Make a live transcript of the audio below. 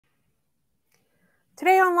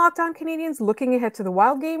Today on Locked On Canadiens, looking ahead to the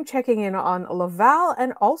Wild game, checking in on Laval,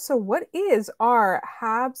 and also what is our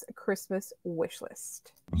Habs Christmas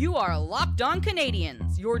Wishlist. You are Locked On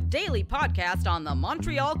Canadiens, your daily podcast on the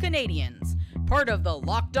Montreal Canadiens, part of the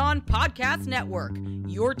Locked On Podcast Network,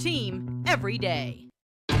 your team every day.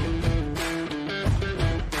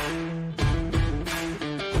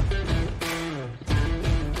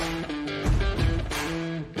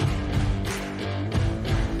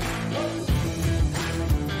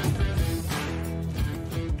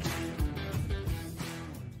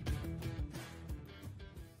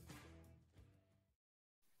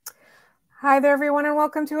 Hi there, everyone, and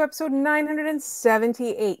welcome to episode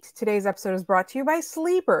 978. Today's episode is brought to you by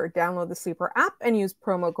Sleeper. Download the Sleeper app and use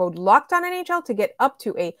promo code LOCKEDONNHL to get up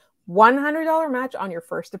to a $100 match on your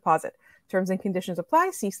first deposit. Terms and conditions apply.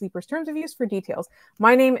 See Sleeper's terms of use for details.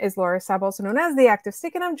 My name is Laura Sab, also known as The Active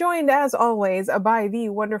Stick, and I'm joined, as always, by the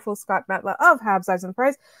wonderful Scott Matla of Habs Eyes on the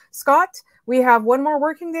Prize. Scott, we have one more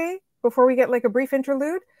working day before we get like a brief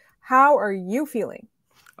interlude. How are you feeling?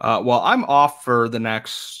 Well, I'm off for the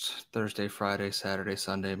next Thursday, Friday, Saturday,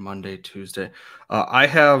 Sunday, Monday, Tuesday. I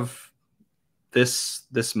have this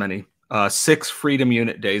many 6 freedom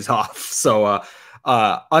unit days off. So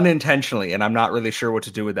unintentionally, and I'm not really sure what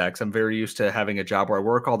to do with that because I'm very used to having a job where I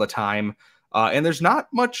work all the time. And there's not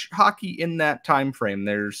much hockey in that time frame.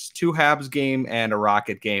 There's 2 Habs game and a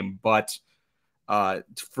Rocket game, but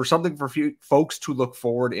for something for folks to look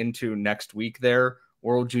forward into next week there,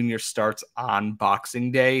 World Junior starts on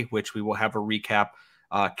Boxing Day, which we will have a recap.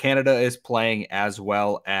 Canada is playing as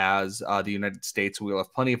well as the United States. We'll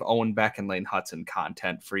have plenty of Owen Beck and Lane Hudson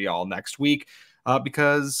content for y'all next week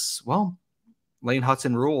because, well, Lane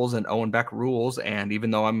Hudson rules and Owen Beck rules. And even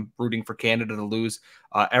though I'm rooting for Canada to lose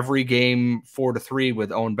every game 4-3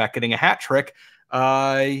 with Owen Beck getting a hat trick,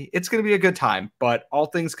 it's going to be a good time. But all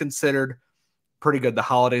things considered, pretty good. The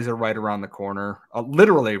holidays are right around the corner,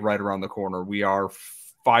 literally right around the corner. We are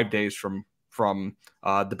 5 days from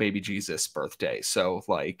the baby Jesus birthday. So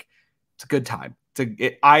like, it's a good time.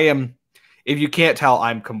 If you can't tell,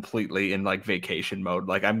 I'm completely in like vacation mode.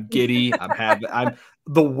 Like I'm giddy.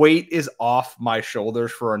 The weight is off my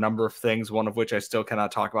shoulders for a number of things. One of which I still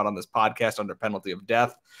cannot talk about on this podcast under penalty of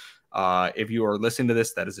death. If you are listening to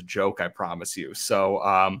this, that is a joke. I promise you. So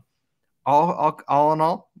all in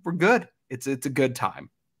all, we're good. It's a good time.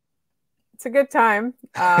 It's a good time.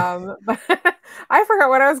 But I forgot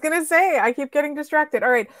what I was going to say. I keep getting distracted. All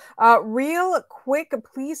right. Real quick,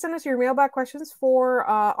 please send us your mailbag questions for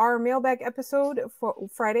our mailbag episode for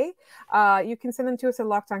Friday. You can send them to us at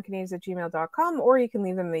lockedoncanadiens@gmail.com, or you can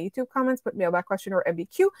leave them in the YouTube comments, put mailbag question or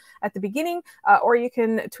MBQ at the beginning, or you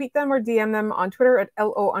can tweet them or DM them on Twitter at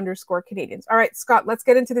LO_Canadiens. All right, Scott, let's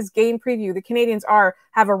get into this game preview. The Canadiens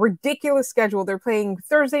have a ridiculous schedule. They're playing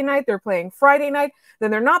Thursday night. They're playing Friday night. Then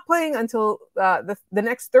they're not playing until the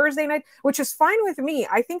next Thursday night, which is fine with me.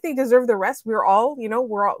 I think they deserve the rest. We're all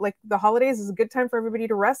like, the holidays is a good time for everybody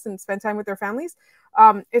to rest and spend time with their families.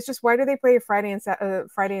 It's just, why do they play Thursday and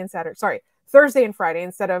Friday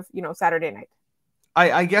instead of Saturday night?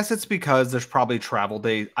 I guess it's because there's probably travel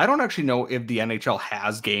days. I don't actually know if the NHL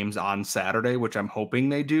has games on Saturday, which I'm hoping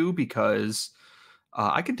they do, because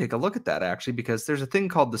I can take a look at that actually, because there's a thing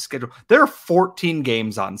called the schedule. There are 14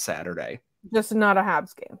 games on Saturday. Just not a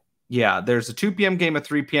Habs game. Yeah, there's a 2 p.m. game, a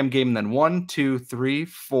 3 p.m. game, and then 1, 2, 3,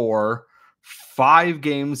 4, 5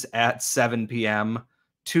 games at 7 p.m.,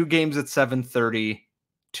 2 games at 7:30,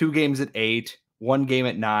 2 games at 8, 1 game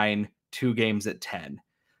at 9, 2 games at 10.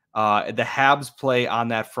 The Habs play on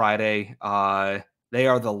that Friday. They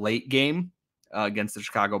are the late game against the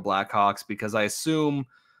Chicago Blackhawks because I assume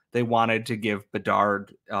they wanted to give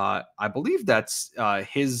Bedard, I believe that's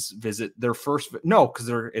his visit, their first. No, because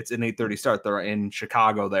it's an 8:30 start. They're in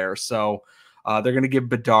Chicago there. So they're going to give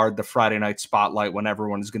Bedard the Friday night spotlight when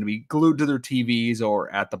everyone is going to be glued to their TVs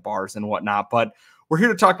or at the bars and whatnot. But we're here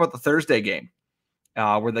to talk about the Thursday game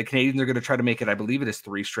where the Canadiens are going to try to make it, I believe it is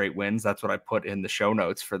 3 straight wins. That's what I put in the show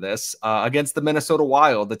notes for this against the Minnesota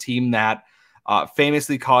Wild, the team that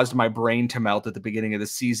famously caused my brain to melt at the beginning of the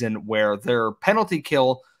season, where their penalty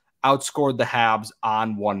kill outscored the Habs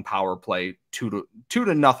on 1 power play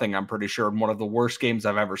 2-0. I'm pretty sure one of the worst games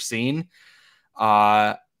I've ever seen.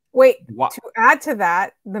 To add to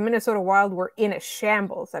that, the Minnesota Wild were in a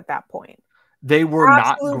shambles at that point. They were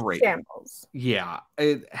Absolute not great. Shambles. Yeah,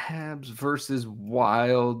 Habs versus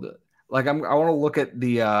Wild. Like I want to look at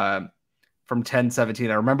the from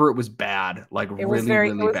 10-17. I remember it was bad, like it was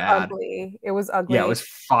really bad. Ugly. It was ugly. Yeah, it was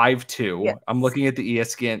 5-2. Yes. I'm looking at the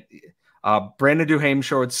ESPN. Brandon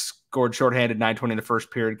Duhaime scored shorthanded 9:20 in the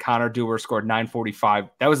first period. Connor Dewar scored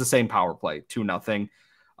 9:45. That was the same power play, 2-0.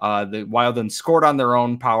 The Wild then scored on their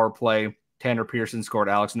own power play. Tanner Pearson scored.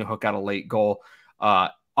 Alex Newhook got a late goal.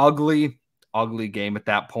 Ugly game at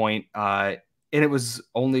that point. And it was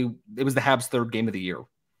the Habs' third game of the year,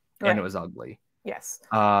 and it was ugly. Yes.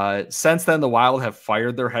 Since then, the Wild have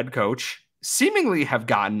fired their head coach, seemingly have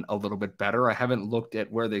gotten a little bit better. I haven't looked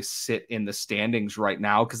at where they sit in the standings right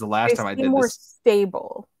now, because the last time I did more this,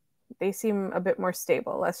 stable. They seem a bit more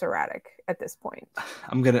stable, less erratic at this point.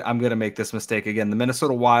 I'm gonna make this mistake again. The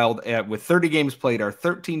Minnesota Wild, with 30 games played, are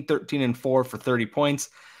 13-13-4 for 30 points,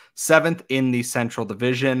 7th in the Central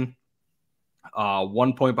Division,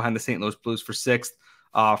 1 point behind the St. Louis Blues for 6th.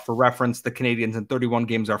 For reference, the Canadiens in 31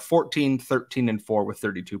 games are 14-13-4 with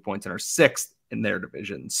 32 points and are 6th in their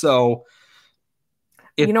division. So,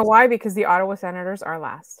 you know why? Because the Ottawa Senators are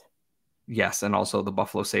last. Yes, and also the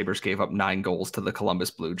Buffalo Sabres gave up 9 goals to the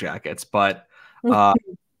Columbus Blue Jackets. But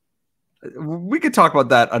we could talk about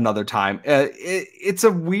that another time. It's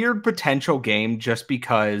a weird potential game just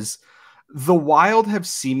because the Wild have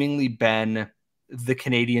seemingly been the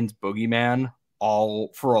Canadiens' boogeyman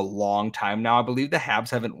all for a long time now. I believe the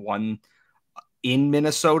Habs haven't won in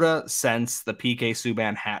Minnesota since the PK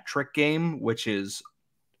Subban hat trick game, which is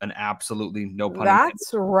an absolutely no pun intended.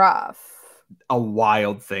 That's rough. A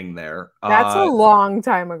wild thing there. That's a long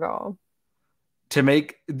time ago. To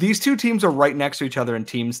make these two teams are right next to each other in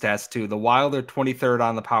team stats too. The Wild are 23rd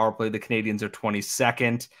on the power play. The Canadiens are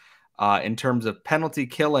 22nd. In terms of penalty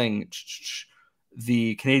killing,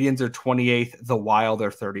 the Canadiens are 28th. The Wild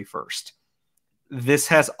are 31st. This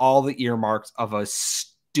has all the earmarks of a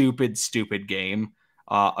stupid game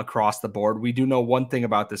across the board. We do know one thing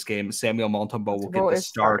about this game. Samuel Montembeault will get the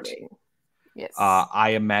start. Yes. I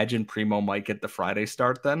imagine Primo might get the Friday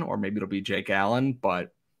start then, or maybe it'll be Jake Allen.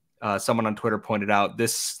 But someone on Twitter pointed out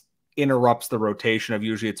this interrupts the rotation of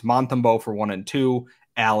usually it's Montembeault for 1 and 2,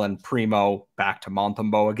 Allen, Primo, back to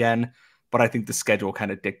Montembeault again. But I think the schedule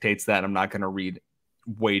kind of dictates that. I'm not going to read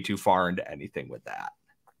way too far into anything with that.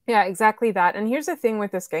 Yeah, exactly that. And here's the thing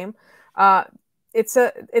with this game. It's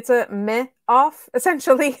a meh off,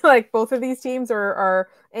 essentially. Like, both of these teams are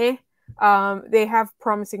eh. They have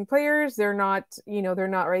promising players. They're not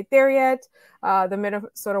right there yet. The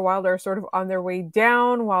Minnesota Wild are sort of on their way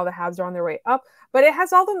down while the Habs are on their way up. But it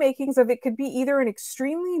has all the makings of it could be either an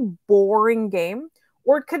extremely boring game,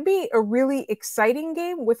 or it could be a really exciting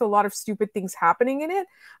game with a lot of stupid things happening in it.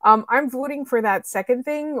 I'm voting for that second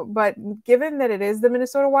thing, but given that it is the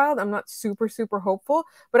Minnesota Wild, I'm not super hopeful.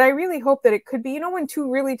 But I really hope that it could be, when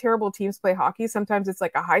two really terrible teams play hockey, sometimes it's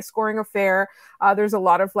like a high-scoring affair. There's a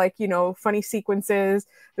lot of funny sequences.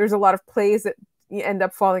 There's a lot of plays that end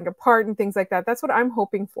up falling apart and things like that. That's what I'm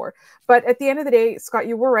hoping for. But at the end of the day, Scott,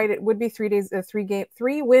 you were right. It would be 3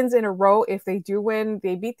 wins in a row. If they do win,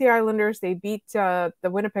 they beat the Islanders, they beat the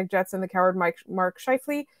Winnipeg Jets and the coward Mark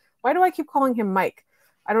Scheifele. Why do I keep calling him Mike?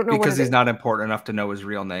 I don't know. Because he's not important enough to know his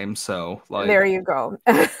real name. So there you go.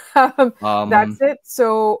 That's it.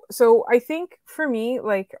 So I think for me,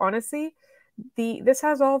 honestly, this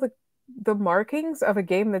has all the markings of a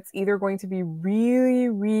game that's either going to be really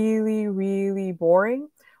boring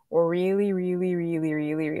or really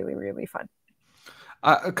fun.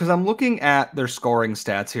 Because I'm looking at their scoring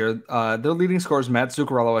stats here. Their leading scorers, Matt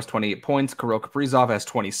Zuccarello has 28 points. Kirill Kaprizov has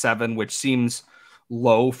 27, which seems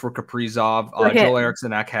low for Kaprizov. Joel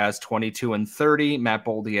Eriksson Ek has 22 and 30. Matt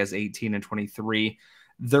Boldy has 18 and 23.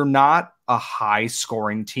 They're not a high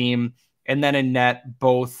scoring team. And then in net,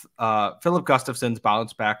 both Philip Gustafson's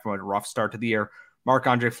bounced back from a rough start to the year.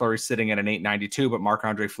 Marc-Andre Fleury sitting at an 892, but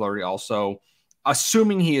Marc-Andre Fleury also,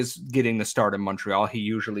 assuming he is getting the start in Montreal, he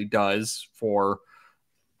usually does because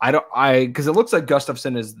it looks like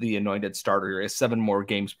Gustafson is the anointed starter. He has 7 more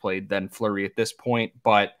games played than Fleury at this point,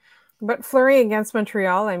 but Fleury against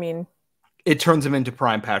Montreal, it turns him into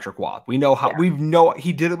prime Patrick Waugh. We know how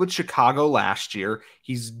he did it with Chicago last year.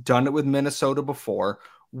 He's done it with Minnesota before.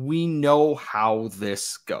 We know how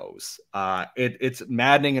this goes. It's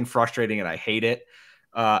maddening and frustrating, and I hate it.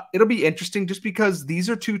 It'll be interesting just because these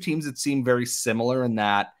are two teams that seem very similar in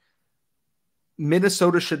that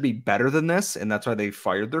Minnesota should be better than this, and that's why they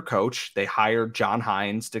fired their coach. They hired John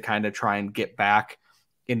Hines to kind of try and get back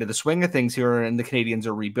into the swing of things here, and the Canadiens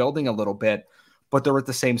are rebuilding a little bit, but they're at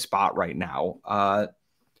the same spot right now.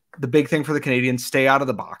 The big thing for the Canadiens, stay out of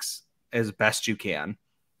the box as best you can.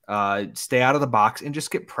 Stay out of the box and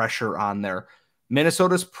just get pressure on there.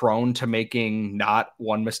 Minnesota's prone to making not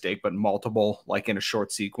one mistake, but multiple, in a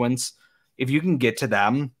short sequence. If you can get to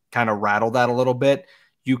them, kind of rattle that a little bit,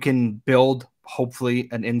 you can build, hopefully,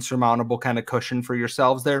 an insurmountable kind of cushion for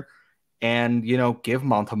yourselves there and, give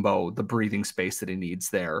Montembeault the breathing space that he needs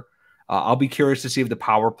there. I'll be curious to see if the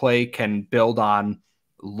power play can build on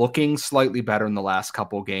looking slightly better in the last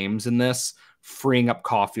couple games in this, freeing up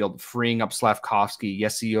Caulfield, freeing up Slavkovsky,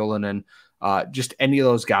 Jesse Ylönen, just any of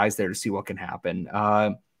those guys there to see what can happen.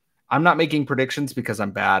 I'm not making predictions because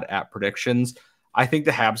I'm bad at predictions. I think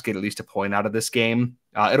the Habs get at least a point out of this game.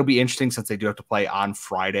 It'll be interesting since they do have to play on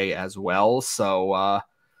Friday as well. So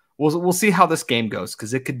we'll see how this game goes,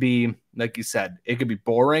 because it could be, like you said, it could be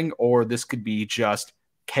boring, or this could be just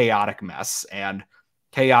chaotic mess. And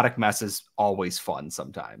chaotic mess is always fun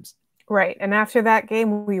sometimes. Right. And after that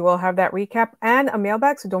game, we will have that recap and a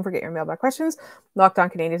mailbag. So don't forget your mailbag questions.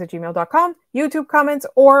 LockedOnCanadians@gmail.com, YouTube comments,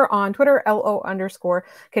 or on Twitter,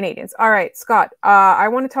 LO_Canadians. All right, Scott, I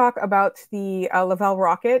want to talk about the Laval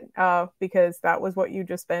Rocket because that was what you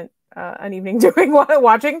just spent an evening doing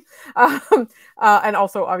watching. And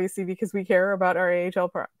also, obviously, because we care about our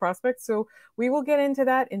AHL prospects. So we will get into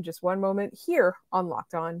that in just one moment here on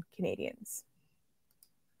Locked On Canadians.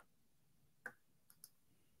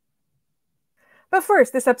 But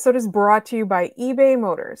first, this episode is brought to you by eBay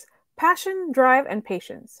Motors. Passion, drive, and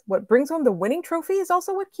patience. What brings home the winning trophy is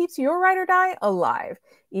also what keeps your ride or die alive.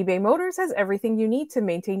 eBay Motors has everything you need to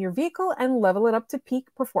maintain your vehicle and level it up to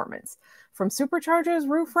peak performance. From superchargers,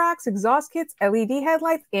 roof racks, exhaust kits, LED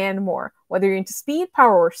headlights, and more. Whether you're into speed,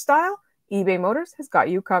 power, or style, eBay Motors has got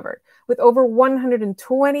you covered. With over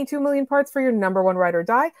 122 million parts for your number one ride or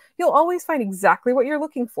die, you'll always find exactly what you're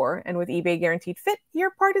looking for. And with eBay Guaranteed Fit,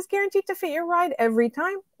 your part is guaranteed to fit your ride every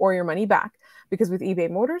time or your money back. Because with eBay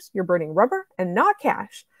Motors, you're burning rubber and not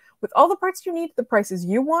cash. With all the parts you need at the prices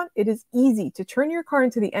you want, it is easy to turn your car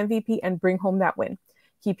into the MVP and bring home that win.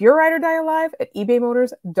 Keep your ride or die alive at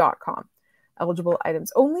ebaymotors.com. Eligible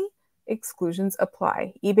items only. Exclusions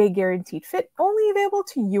apply. eBay Guaranteed Fit only available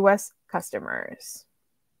to U.S. customers.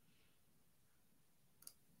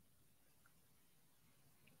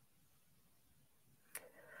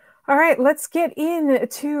 All right, let's get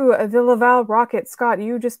into the Laval Rocket. Scott,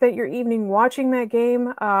 you just spent your evening watching that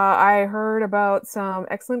game. I heard about some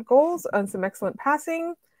excellent goals and some excellent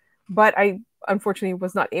passing, but I unfortunately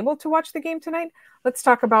was not able to watch the game tonight. Let's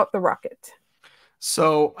talk about the Rocket.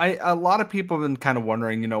 So a lot of people have been kind of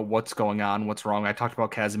wondering, what's going on, what's wrong. I talked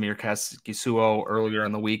about Kazimir Kisuo earlier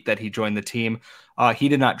in the week that he joined the team. He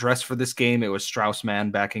did not dress for this game. It was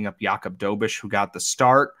Strauss-Mann backing up Jakub Dobiš, who got the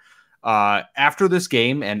start. After this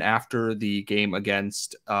game and after the game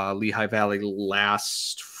against Lehigh Valley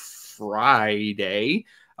last Friday,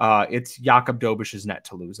 it's Jakub Dobiš's net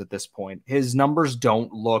to lose at this point. His numbers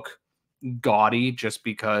don't look gaudy just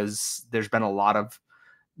because there's been a lot of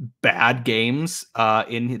bad games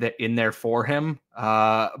in there for him.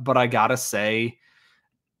 But I gotta say,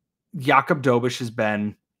 Jakub Dobiš has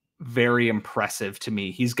been very impressive to me.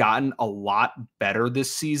 He's gotten a lot better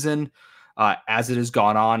this season as it has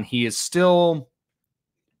gone on. He has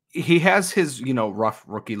his, rough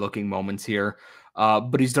rookie looking moments here,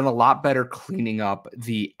 but he's done a lot better cleaning up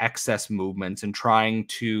the excess movements and trying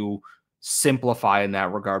to simplify in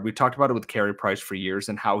that regard. We talked about it with Carey Price for years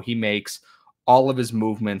and how he makes all of his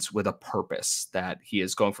movements with a purpose, that he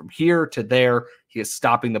is going from here to there. He is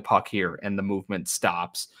stopping the puck here and the movement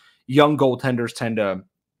stops. Young goaltenders tend to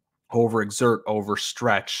overexert,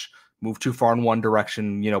 overstretch, move too far in one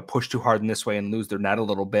direction, push too hard in this way and lose their net a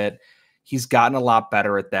little bit. He's gotten a lot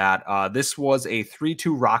better at that. This was a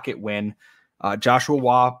 3-2 Rocket win. Joshua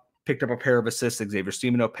Waugh picked up a pair of assists. Xavier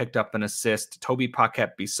Stimino picked up an assist. Toby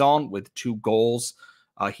Paquette-Bisson with 2 goals.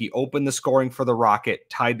 He opened the scoring for the Rocket,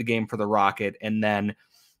 tied the game for the Rocket, and then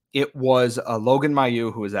it was Logan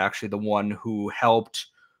Mailloux who was actually the one who helped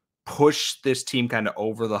push this team kind of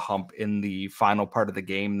over the hump in the final part of the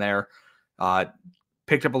game there.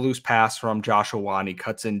 Picked up a loose pass from Joshua Waugh, and he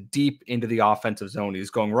cuts in deep into the offensive zone.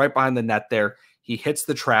 He's going right behind the net there. He hits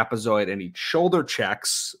the trapezoid, and he shoulder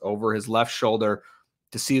checks over his left shoulder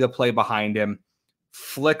to see the play behind him,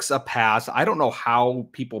 flicks a pass. I don't know how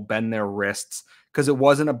people bend their wrists, because it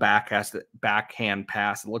wasn't a backhand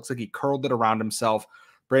pass. It looks like he curled it around himself.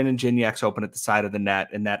 Brandon Gignac opened at the side of the net,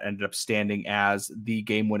 and that ended up standing as the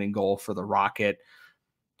game-winning goal for the Rocket.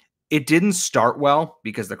 It didn't start well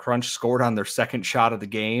because the Crunch scored on their second shot of the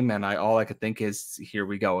game, and all I could think is, here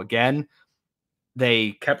we go again.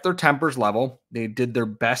 They kept their tempers level. They did their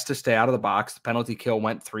best to stay out of the box. The penalty kill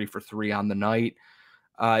went 3 for 3 on the night.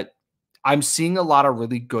 I'm seeing a lot of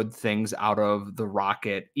really good things out of the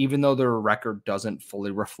Rocket, even though their record doesn't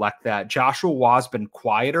fully reflect that. Joshua Waugh's been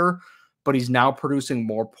quieter, but he's now producing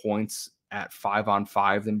more points at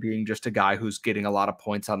 5-on-5 than being just a guy who's getting a lot of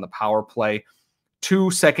points on the power play.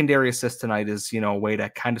 2 secondary assists tonight is, a way to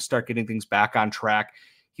kind of start getting things back on track.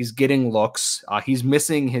 He's getting looks. He's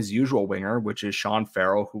missing his usual winger, which is Sean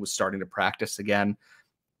Farrell, who was starting to practice again.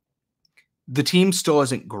 the team still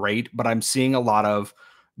isn't great, but I'm seeing a lot of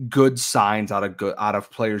good signs out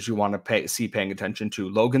of players you want to see paying attention to.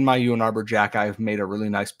 Logan Mailloux and Arbor Xhekaj have made a really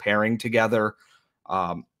nice pairing together.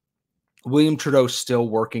 William Trudeau still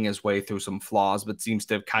working his way through some flaws, but seems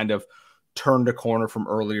to have kind of turned a corner from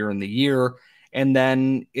earlier in the year. And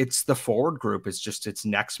then it's the forward group. It's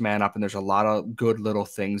next man up, and there's a lot of good little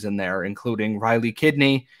things in there, including Riley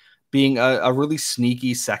Kidney being a really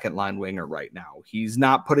sneaky second line winger right now. He's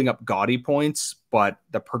not putting up gaudy points, but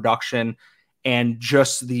the production and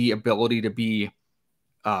just the ability to be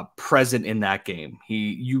present in that game.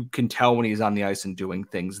 You can tell when he's on the ice and doing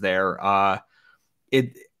things there. I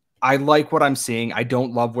like what I'm seeing. I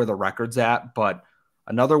don't love where the record's at, but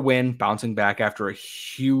another win, bouncing back after a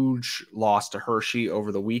huge loss to Hershey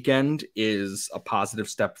over the weekend, is a positive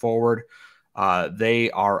step forward.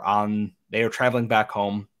 They are traveling back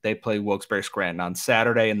home. They play Wilkes-Barre Scranton on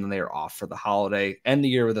Saturday, and then they are off for the holiday. End the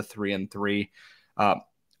year with a 3-3.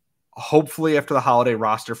 Hopefully, after the holiday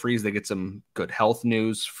roster freeze, they get some good health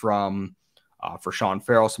news for Sean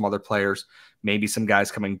Farrell, some other players, maybe some guys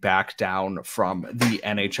coming back down from the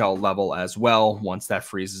NHL level as well once that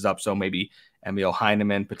freezes up. So maybe Emil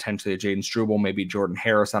Heineman, potentially a Jaden Struble, maybe Jordan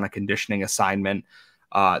Harris on a conditioning assignment.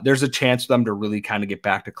 There's a chance for them to really kind of get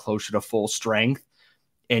back to closer to full strength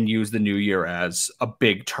and use the new year as a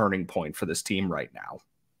big turning point for this team right now.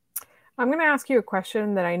 I'm going to ask you a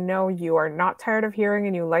question that I know you are not tired of hearing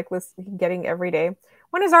and you like getting every day.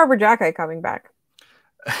 When is Arbor Xhekaj coming back?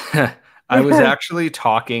 I was actually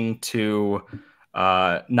talking to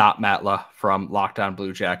Not Matla from Locked On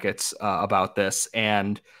Blue Jackets about this,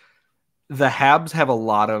 and the Habs have a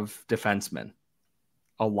lot of defensemen.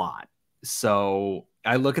 A lot. So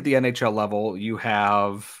I look at the NHL level. You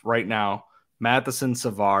have right now Matheson,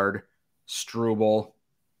 Savard, Struble,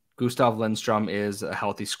 Gustav Lindstrom is a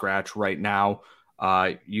healthy scratch right now.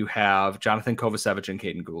 You have Jonathan Kovacevic and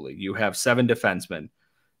Caden Gooley. You have 7 defensemen.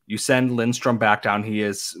 You send Lindstrom back down. He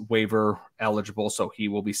is waiver eligible, so he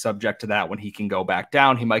will be subject to that when he can go back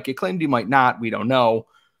down. He might get claimed. He might not. We don't know.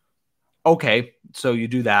 Okay, so you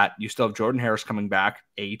do that. You still have Jordan Harris coming back,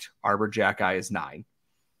 8. Arbor Xhekaj is 9.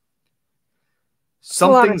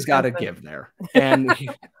 Something's got to give there. And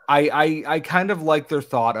I kind of like their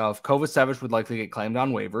thought of Kovacevic would likely get claimed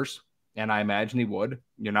on waivers, and I imagine he would.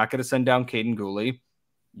 You're not going to send down Caden Gooley.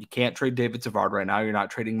 You can't trade David Savard right now. You're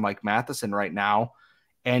not trading Mike Matheson right now.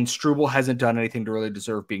 And Struble hasn't done anything to really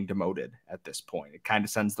deserve being demoted at this point. It kind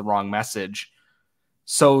of sends the wrong message.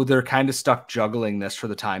 So they're kind of stuck juggling this for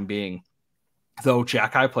the time being. Though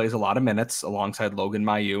Xhekaj plays a lot of minutes alongside Logan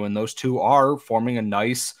Mailloux, and those two are forming a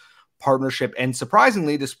nice partnership. And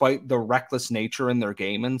surprisingly, despite the reckless nature in their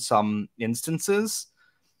game in some instances,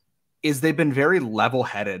 they've been very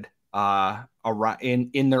level-headed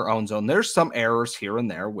in their own zone. There's some errors here and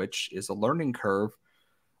there, which is a learning curve,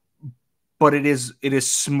 but it is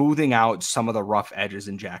smoothing out some of the rough edges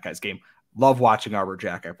in Xhekaj's game. Love watching Arbor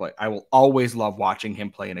Xhekaj play. I will always love watching him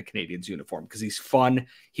play in a Canadiens uniform because he's fun.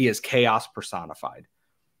 He is chaos personified.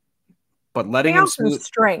 But letting him smooth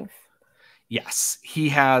strength. Yes, he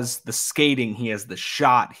has the skating, he has the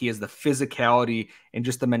shot, he has the physicality, and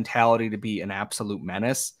just the mentality to be an absolute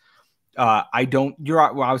menace.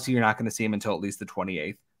 Obviously you're not going to see him until at least the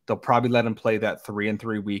 28th. They'll probably let him play that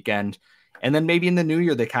 3-3 weekend. And then maybe in the new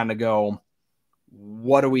year, they kind of go,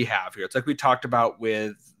 what do we have here? It's like we talked about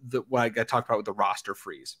with the roster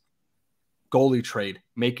freeze, goalie trade,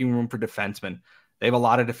 making room for defensemen. They have a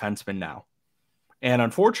lot of defensemen now. And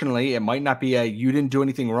unfortunately, it might not be you didn't do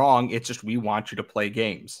anything wrong. It's just we want you to play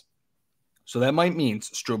games. So that might mean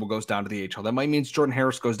Struble goes down to the AHL. That might mean Jordan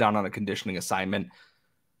Harris goes down on a conditioning assignment.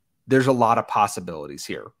 There's a lot of possibilities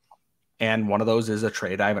here. And one of those is a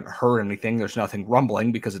trade. I haven't heard anything. There's nothing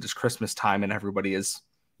rumbling because it is Christmas time and everybody is,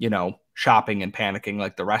 shopping and panicking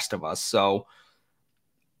like the rest of us. So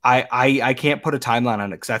I can't put a timeline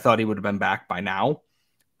on it because I thought he would have been back by now.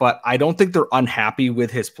 But I don't think they're unhappy with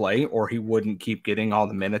his play or he wouldn't keep getting all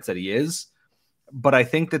the minutes that he is. But I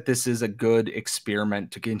think that this is a good experiment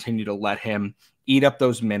to continue to let him eat up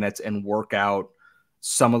those minutes and work out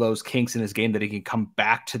some of those kinks in his game that he can come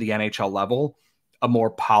back to the NHL level, a more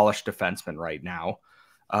polished defenseman right now.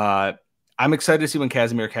 I'm excited to see when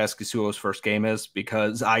Kazimir Kaskisuo's first game is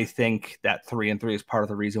because I think that 3-3 is part of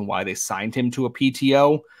the reason why they signed him to a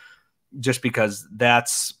PTO. Just because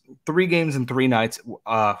that's 3 games in 3 nights.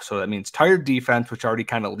 So that means tired defense, which already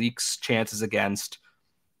kind of leaks chances against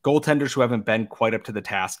goaltenders who haven't been quite up to the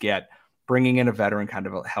task yet. Bringing in a veteran kind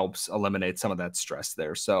of helps eliminate some of that stress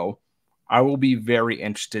there. So I will be very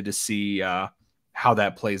interested to see how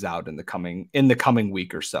that plays out in the coming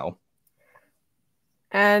week or so.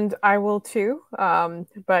 And I will too.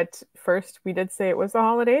 But first, we did say it was the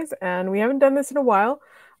holidays, and we haven't done this in a while.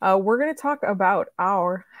 We're going to talk about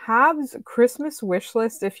our Habs Christmas wish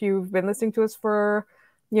list. If you've been listening to us for,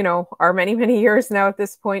 our many, many years now at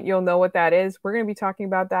this point, you'll know what that is. We're going to be talking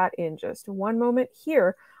about that in just one moment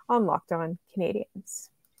here on Locked On Canadiens.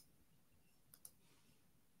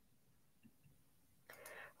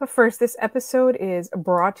 But first, this episode is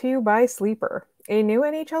brought to you by Sleeper. A new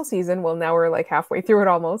NHL season, well, now we're like halfway through it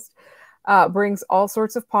almost, brings all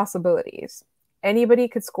sorts of possibilities. Anybody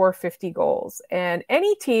could score 50 goals, and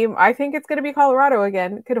any team, I think it's going to be Colorado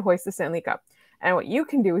again, could hoist the Stanley Cup. And what you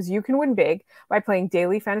can do is you can win big by playing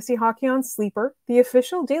daily fantasy hockey on Sleeper, the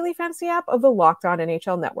official daily fantasy app of the Locked On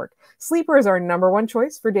NHL Network. Sleeper is our number one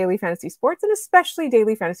choice for daily fantasy sports, and especially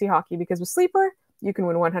daily fantasy hockey, because with Sleeper, you can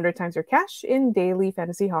win 100 times your cash in daily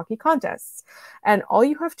fantasy hockey contests. And all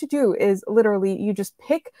you have to do is literally, you just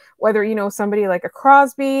pick whether, somebody like a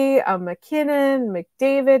Crosby, a McKinnon,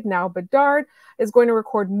 McDavid, now Bedard is going to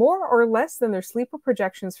record more or less than their Sleeper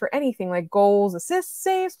projections for anything like goals, assists,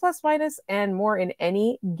 saves, plus minus, and more in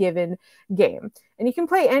any given game. And you can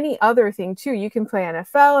play any other thing too. You can play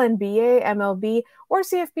NFL, NBA, MLB, or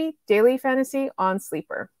CFB daily fantasy on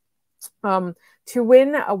Sleeper. To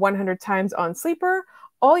win 100 times on Sleeper,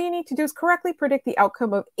 all you need to do is correctly predict the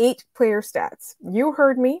outcome of 8 player stats. You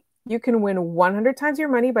heard me. You can win 100 times your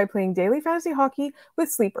money by playing daily fantasy hockey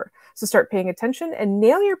with Sleeper. So start paying attention and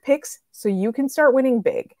nail your picks so you can start winning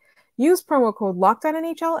big. Use promo code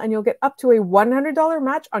LOCKEDONNHL and you'll get up to a $100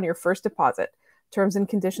 match on your first deposit. Terms and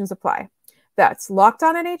conditions apply. That's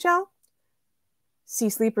LOCKEDONNHL. See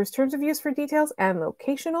Sleeper's terms of use for details and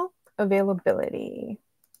locational availability.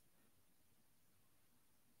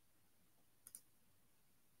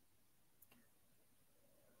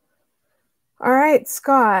 All right,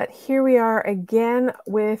 Scott, here we are again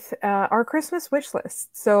with our Christmas wish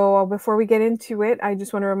list. So before we get into it, I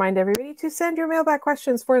just want to remind everybody to send your mailbag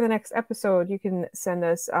questions for the next episode. You can send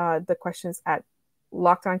us the questions at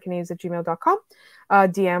lockedoncanadiens@gmail.com,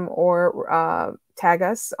 DM or tag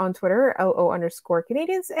us on Twitter,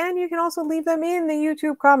 LO_Canadiens, and you can also leave them in the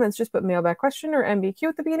YouTube comments. Just put mailbag question or MBQ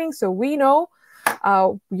at the beginning so we know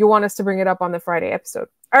you want us to bring it up on the Friday episode.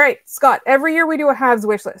 All right, Scott, every year we do a Habs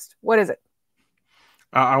wish list. What is it?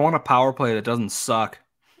 I want a power play that doesn't suck.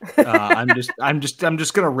 I'm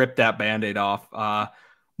just gonna rip that Band-Aid off.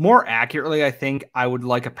 More accurately, I think I would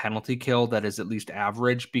like a penalty kill that is at least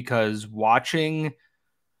average, because watching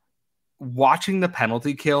the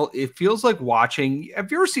penalty kill, it feels like watching.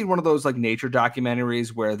 Have you ever seen one of those like nature documentaries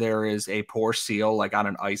where there is a poor seal like on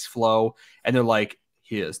an ice flow, and they're like,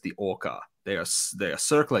 "Here's the orca. They are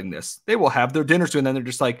circling this. They will have their dinner soon." And then they're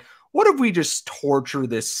just like, what if we just torture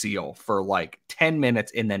this seal for like 10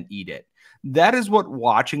 minutes and then eat it? That is what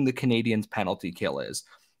watching the Canadiens penalty kill is.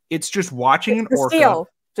 It's just watching an orca. Seal.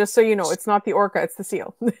 Just so you know, it's not the orca, it's the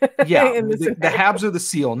seal. Yeah, the Habs are the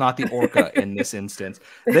seal, not the orca in this instance.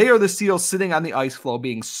 They are the seal sitting on the ice floe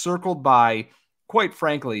being circled by, quite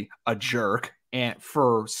frankly, a jerk, and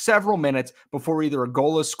for several minutes before either a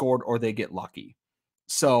goal is scored or they get lucky.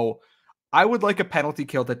 So I would like a penalty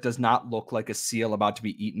kill that does not look like a seal about to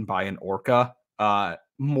be eaten by an orca,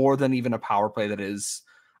 more than even a power play that is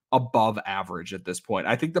above average at this point.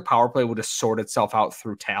 I think the power play would have sorted itself out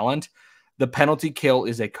through talent. The penalty kill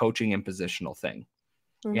is a coaching and positional thing.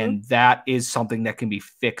 Mm-hmm. And that is something that can be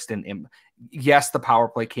fixed. And yes, the power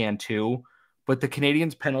play can too, but the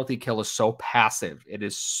Canadiens penalty kill is so passive. It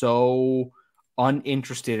is so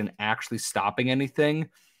uninterested in actually stopping anything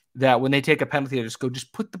that when they take a penalty, I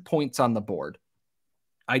just put the points on the board.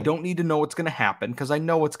 I don't need to know what's going to happen, because I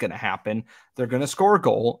know what's going to happen. They're going to score a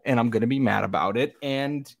goal, and I'm going to be mad about it.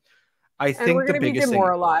 And I think we're going to be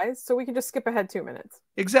demoralized, so we can just skip ahead 2 minutes.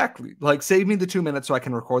 Exactly. Like, save me the 2 minutes so I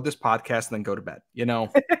can record this podcast and then go to bed.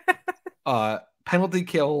 Penalty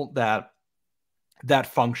kill that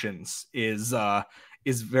functions is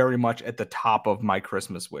very much at the top of my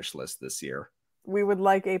Christmas wish list this year. We would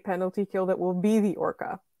like a penalty kill that will be the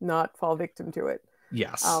orca, not fall victim to it.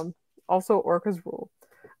 Yes. Also, orcas rule.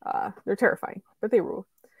 They're terrifying, but they rule.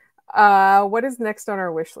 What is next on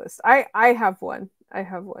our wish list? I have one.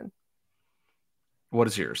 What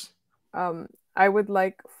is yours? I would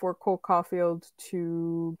like for Cole Caulfield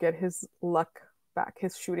to get his luck back,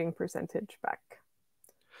 his shooting percentage back.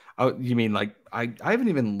 Oh, you mean like I haven't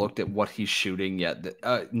even looked at what he's shooting yet.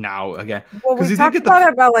 Now again, well, we talked about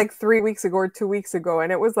it about like 3 weeks ago or 2 weeks ago,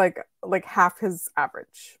 and it was like half his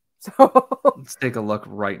average. So let's take a look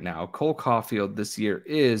right now. Cole Caulfield this year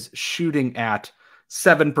is shooting at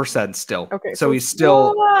 7% still. Okay, so he's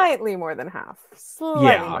still slightly more than half.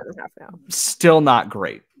 Slightly more than half now. Still not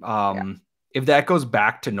great. if that goes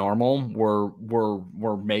back to normal,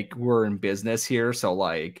 we're in business here. So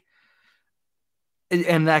like,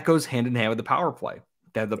 and that goes hand in hand with the power play.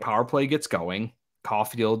 That the power play gets going,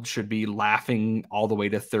 Caulfield should be laughing all the way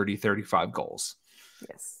to 30, 35 goals.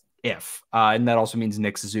 Yes. And that also means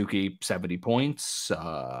Nick Suzuki, 70 points,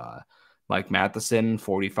 Mike Matheson,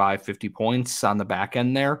 45, 50 points on the back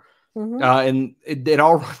end there. And it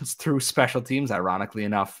all runs through special teams, ironically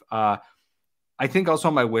enough. I think also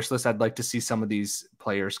on my wish list, I'd like to see some of these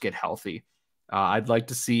players get healthy. I'd like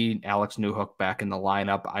to see Alex Newhook back in the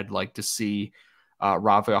lineup. I'd like to see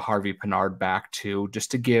Rafael Harvey-Pinard back too,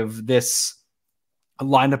 just to give this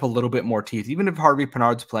lineup a little bit more teeth. Even if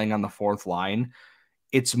Harvey-Pinard's playing on the fourth line,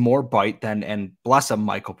 it's more bite than, and bless him,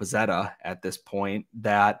 Michael Pezzetta at this point,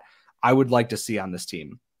 that I would like to see on this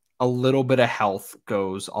team. A little bit of health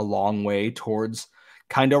goes a long way towards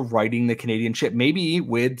kind of righting the Canadian ship, maybe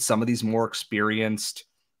with some of these more experienced,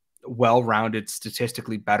 well-rounded,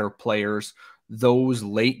 statistically better players. Those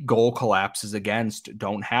late goal collapses against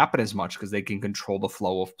don't happen as much because they can control the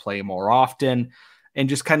flow of play more often and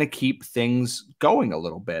just kind of keep things going a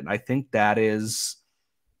little bit. And I think that is,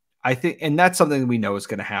 and that's something we know is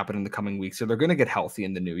going to happen in the coming weeks. So they're going to get healthy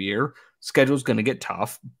in the new year. Schedule's going to get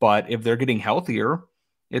tough, but if they're getting healthier,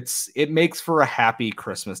 it makes for a happy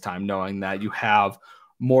Christmas time knowing that you have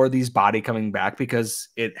more of these body coming back because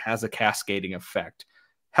it has a cascading effect.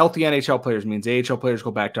 Healthy NHL players means AHL players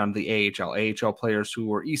go back down to the AHL. AHL players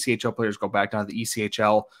who are ECHL players go back down to the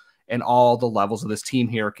ECHL, and all the levels of this team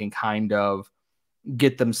here can kind of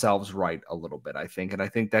get themselves right a little bit, I think. And I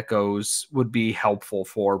think that would be helpful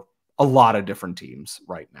for a lot of different teams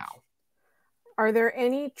right now. Are there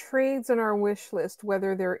any trades on our wish list,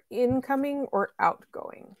 whether they're incoming or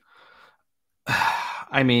outgoing?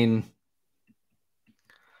 I mean,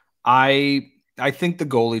 I think the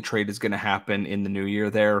goalie trade is going to happen in the new year.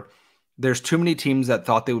 There's too many teams that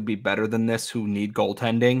thought they would be better than this who need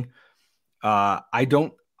goaltending.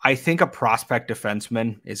 I think a prospect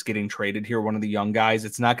defenseman is getting traded here, one of the young guys.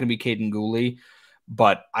 It's not going to be Caden Gooley,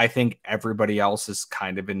 but I think everybody else is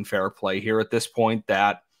kind of in fair play here at this point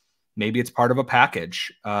that maybe it's part of a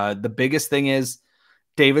package. The biggest thing is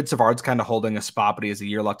David Savard's kind of holding a spot, but he has a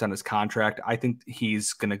year left on his contract. I think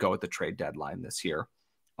he's going to go at the trade deadline this year.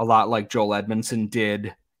 A lot like Joel Edmondson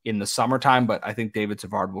did in the summertime, but I think David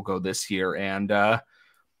Savard will go this year, and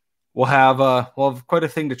we'll have quite a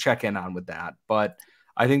thing to check in on with that. But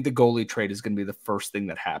I think the goalie trade is going to be the first thing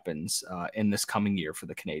that happens in this coming year for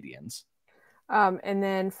the Canadiens. And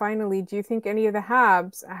then finally, do you think any of the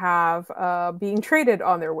Habs have being traded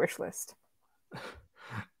on their wish list?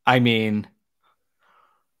 I mean,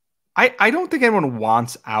 I don't think anyone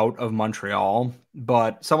wants out of Montreal,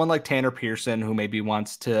 but someone like Tanner Pearson, who maybe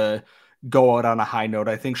wants to go out on a high note,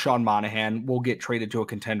 I think Sean Monahan will get traded to a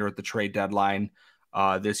contender at the trade deadline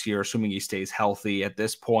this year, assuming he stays healthy at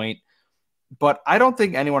this point. But I don't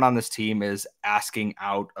think anyone on this team is asking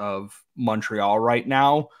out of Montreal right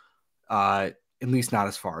now, at least not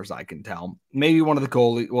as far as I can tell. Maybe one of the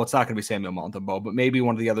goalies, well, it's not going to be Samuel Montembeault, but maybe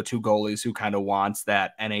one of the other two goalies who kind of wants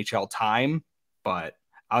that NHL time. But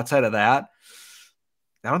outside of that,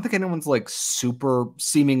 I don't think anyone's like super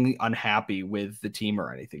seemingly unhappy with the team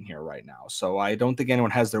or anything here right now. So I don't think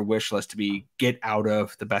anyone has their wish list to be get out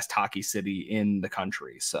of the best hockey city in the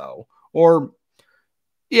country. So, or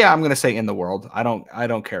yeah, I'm going to say in the world. I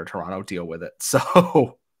don't care. Toronto, deal with it.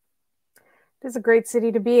 So it is a great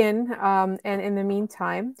city to be in. And in the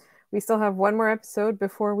meantime, we still have one more episode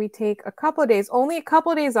before we take a couple of days, only a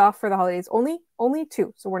couple of days off for the holidays, only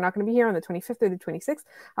 2. So we're not going to be here on the 25th or the 26th.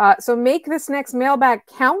 So make this next mailbag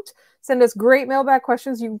count. Send us great mailbag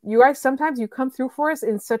questions. You guys, sometimes you come through for us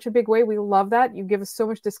in such a big way. We love that. You give us so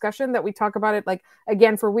much discussion that we talk about it like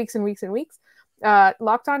again for weeks and weeks and weeks.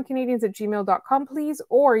 LockedOnCanadians@gmail.com, please,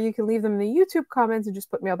 or you can leave them in the YouTube comments and just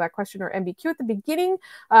put mailbag question or MBQ at the beginning.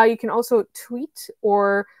 You can also tweet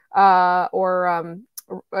or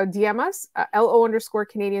DM us,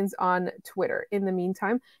 LO_Canadians on Twitter. In the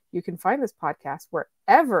meantime, you can find this podcast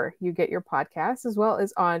wherever you get your podcasts, as well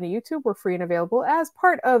as on YouTube. We're free and available as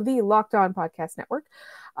part of the Locked On Podcast Network.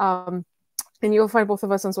 And you'll find both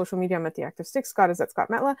of us on social media. I'm at The Active Stick. Scott is at Scott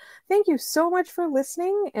Metla. Thank you so much for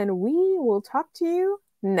listening, and we will talk to you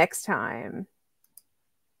next time.